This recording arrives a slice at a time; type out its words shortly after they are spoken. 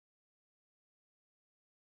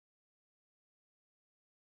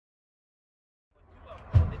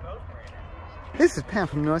This is Pam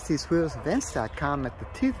from NortheastWheelsEvents.com at the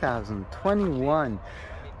 2021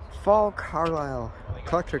 Fall Carlisle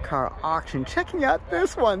Collector Car Auction. Checking out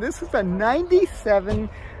this one. This is a 97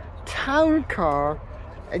 Town Car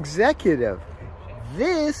Executive.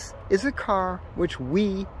 This is a car which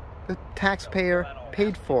we, the taxpayer,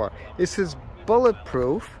 paid for. This is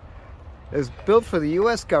Bulletproof. It was built for the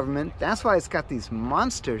U.S. government. That's why it's got these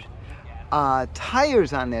monster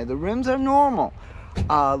tires on there. The rims are normal.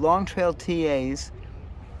 Long trail TAs,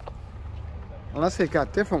 unless they've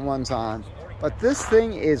got different ones on. But this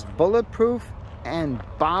thing is bulletproof and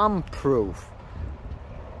bomb proof.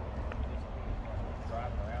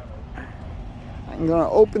 I'm going to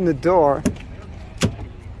open the door.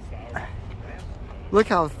 Look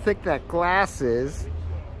how thick that glass is.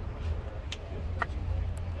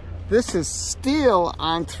 This is steel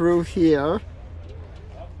on through here.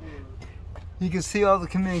 You can see all the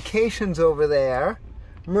communications over there.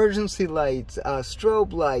 Emergency lights,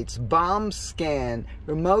 strobe lights, bomb scan,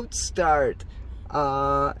 remote start,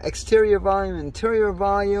 exterior volume, interior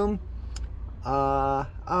volume.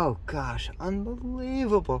 Oh gosh,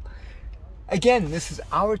 unbelievable. Again, this is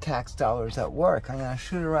our tax dollars at work. I'm going to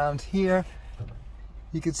shoot around here.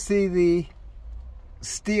 You can see the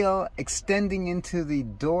steel extending into the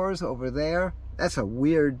doors over there. That's a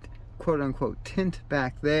weird quote-unquote tint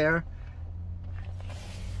back there.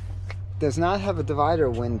 Does not have a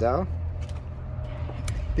divider window.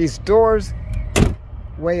 These doors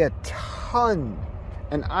weigh a ton,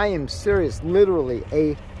 and I am serious, literally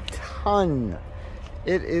a ton.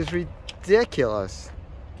 It is ridiculous.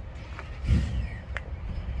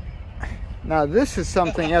 Now this is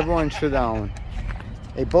something everyone should own.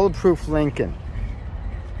 A bulletproof Lincoln.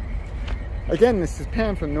 Again, this is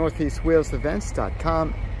Pam from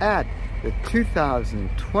NortheastWheelsEvents.com at the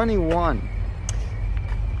 2021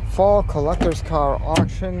 Fall Collector's Car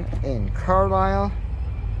Auction in Carlisle.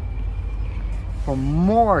 For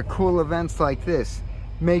more cool events like this,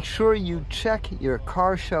 make sure you check your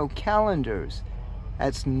car show calendars.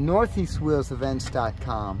 That's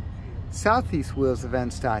NortheastWheelsEvents.com,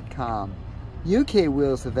 SoutheastWheelsEvents.com,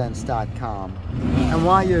 UKWheelsEvents.com. And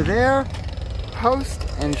while you're there, post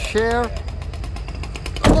and share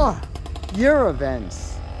your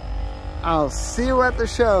events. I'll see you at the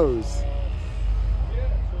shows.